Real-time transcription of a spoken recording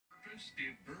Plus,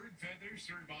 did bird feathers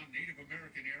serve on Native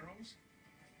American arrows?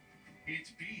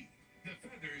 It's B. The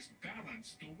feathers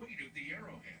balance the weight of the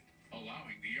arrowhead,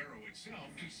 allowing the arrow itself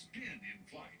to spin in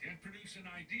flight and produce an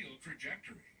ideal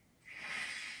trajectory.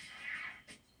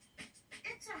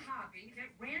 It's a hobby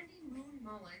that Randy Moon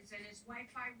Mullins and his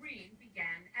wife Irene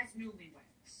began as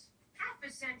newlyweds. Half a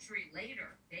century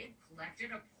later, they've collected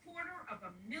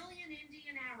 250,000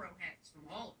 Indian arrowheads from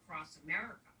all across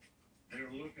America.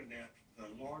 They're looking at the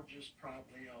largest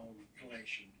privately owned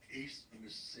collection east of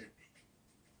Mississippi.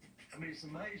 I mean, it's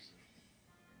amazing.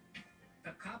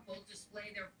 The couple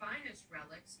display their finest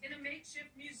relics in a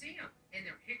makeshift museum in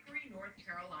their Hickory, North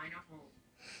Carolina home.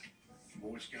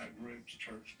 Boy Scout groups,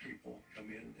 church people come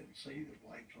in and see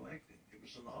what I collected. It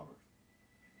was an honor.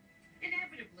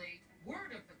 Inevitably,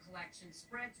 word of the collection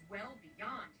spreads well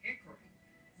beyond Hickory.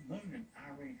 Moon and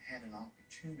Irene had an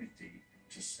opportunity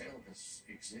to sell this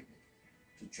exhibit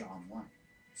to John Wayne.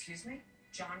 Excuse me?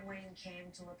 John Wayne came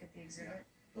to look at the exhibit?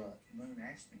 Yeah. But Moon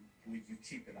asked him, will you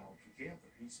keep it all together?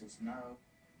 He says no,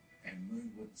 and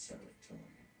Moon wouldn't sell it to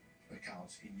him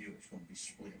because he knew it was going to be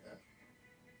split up.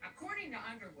 According to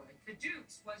Underwood, the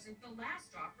Dukes wasn't the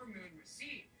last offer Moon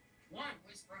received. One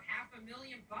was for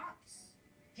 $500,000.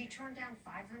 He turned down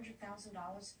 $500,000?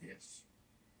 Yes.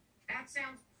 That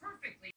sounds perfectly